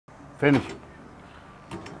Finish.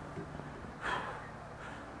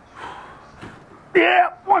 Yeah,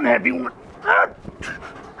 one heavy one.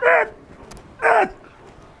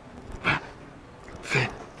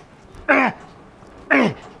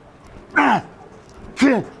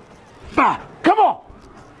 Come on.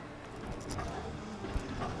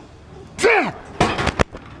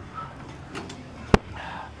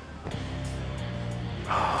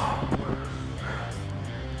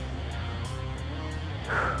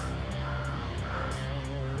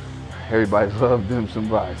 Everybody loves them some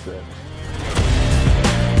biceps.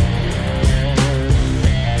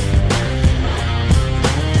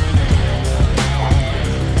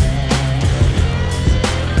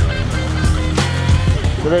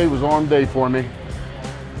 Today was arm day for me.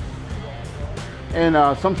 And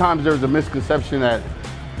sometimes there's a misconception that,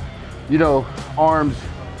 you know, arms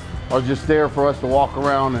are just there for us to walk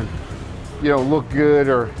around and, you know, look good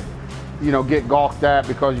or, you know, get gawked at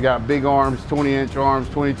because you got big arms, 20-inch arms,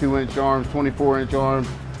 22-inch arms, 24-inch arms.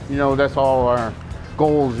 You know, that's all our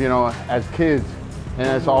goals, you know, as kids. And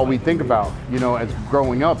that's all we think about, you know, as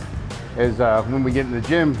growing up, is when we get in the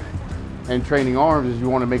gym and training arms, is you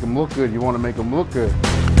want to make them look good. You want to make them look good.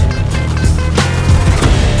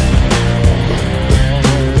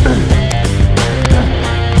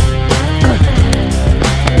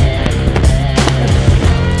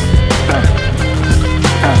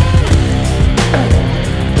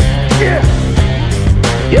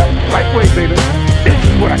 Baby, this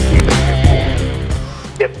is what I came here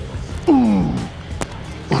for. Yep.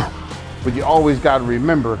 But you always got to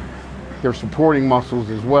remember they're supporting muscles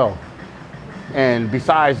as well. And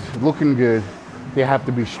besides looking good, they have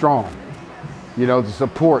to be strong, you know, to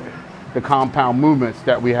support the compound movements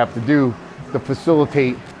that we have to do to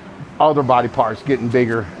facilitate other body parts getting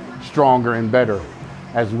bigger, stronger, and better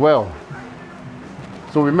as well.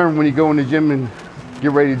 So remember, when you go in the gym and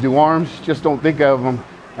get ready to do arms, just don't think of them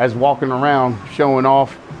as walking around showing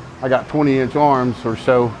off, I got 20-inch arms or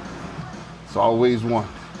so. It's always one.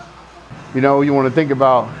 You know, you want to think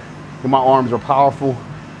about, my arms are powerful,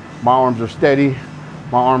 my arms are steady,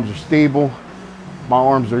 my arms are stable, my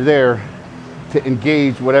arms are there to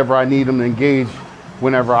engage whatever I need them to engage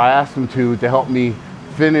whenever I ask them to help me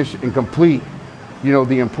finish and complete, you know,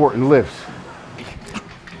 the important lifts.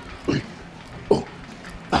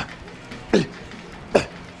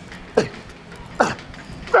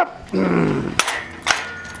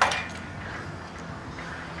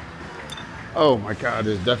 Oh my God,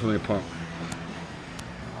 it's definitely a pump.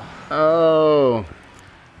 Oh,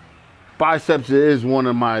 biceps is one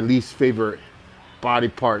of my least favorite body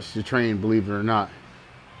parts to train, believe it or not.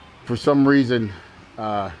 For some reason,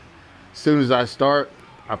 as soon as I start,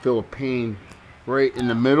 I feel a pain right in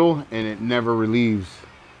the middle and it never relieves.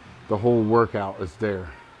 The whole workout is there.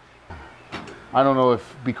 I don't know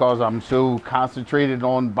if because I'm so concentrated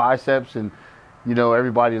on biceps and, you know,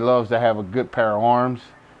 everybody loves to have a good pair of arms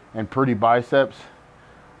and pretty biceps.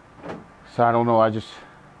 So I don't know, I just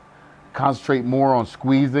concentrate more on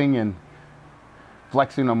squeezing and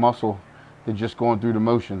flexing a muscle than just going through the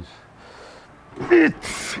motions.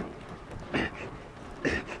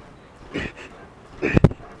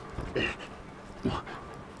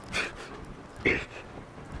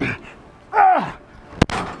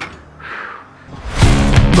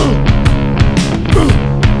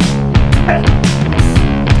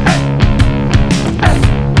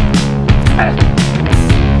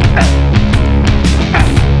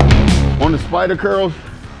 On the spider curls,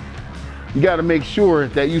 you got to make sure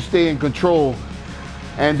that you stay in control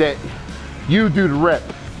and that you do the rep,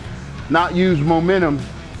 not use momentum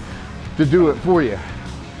to do it for you.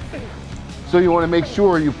 So you want to make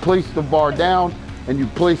sure you place the bar down and you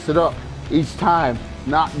place it up each time,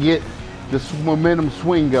 not get this momentum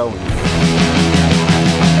swing going.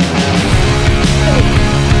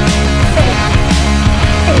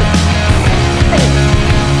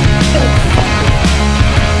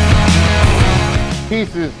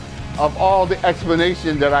 Pieces of all the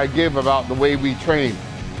explanation that I give about the way we train.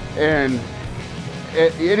 And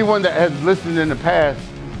anyone that has listened in the past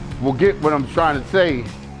will get what I'm trying to say,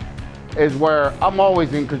 is where I'm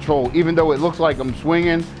always in control. Even though it looks like I'm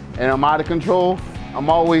swinging and I'm out of control, I'm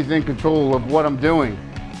always in control of what I'm doing.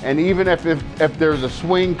 And even if there's a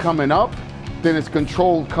swing coming up, then it's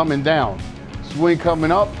controlled coming down. Swing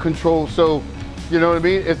coming up, control. So, you know what I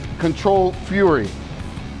mean? It's controlled fury.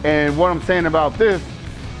 And what I'm saying about this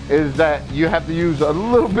is that you have to use a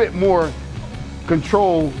little bit more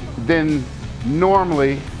control than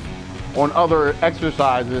normally on other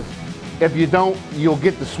exercises. If you don't, you'll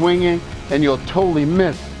get the swinging and you'll totally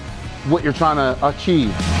miss what you're trying to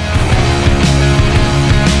achieve.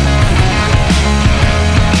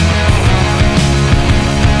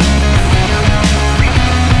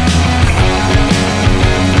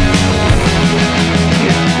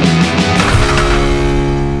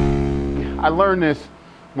 learned this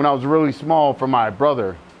when I was really small from my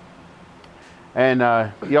brother. And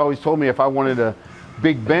he always told me if I wanted a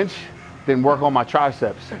big bench, then work on my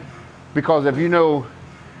triceps. Because if you know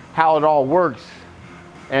how it all works,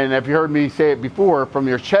 and if you heard me say it before, from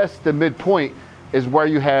your chest to midpoint is where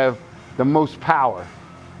you have the most power,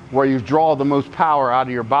 where you draw the most power out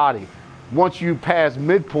of your body. Once you pass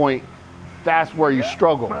midpoint, that's where you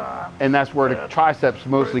struggle. And that's where the triceps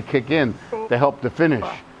mostly kick in to help the finish.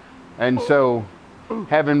 And so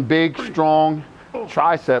having big, strong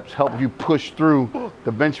triceps help you push through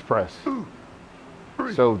the bench press.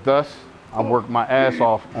 So thus, I work my ass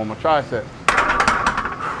off on my triceps.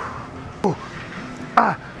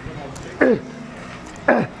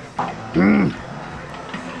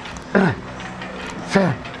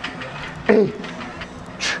 7, 8,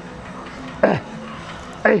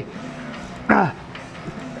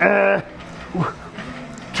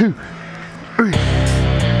 2, 3,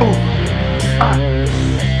 4,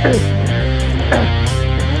 8.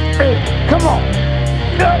 Come on.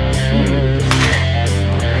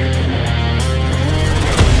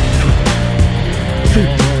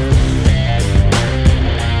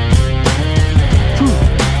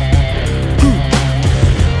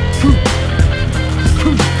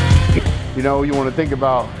 You know, you want to think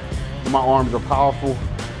about my arms are powerful,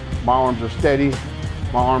 my arms are steady,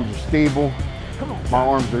 my arms are stable, my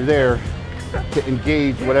arms are there to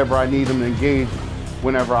engage whatever I need them to engage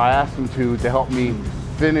whenever I ask them to help me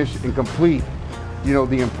finish and complete, you know,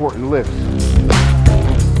 the important lifts.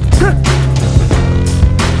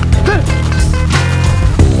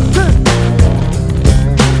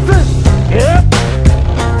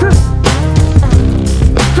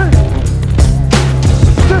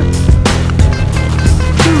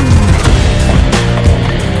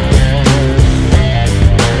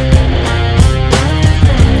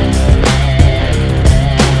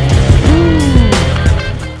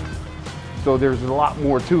 So there's a lot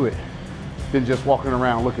more to it than just walking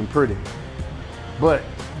around looking pretty. But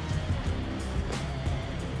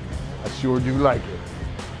I sure do like it.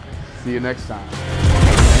 See you next time.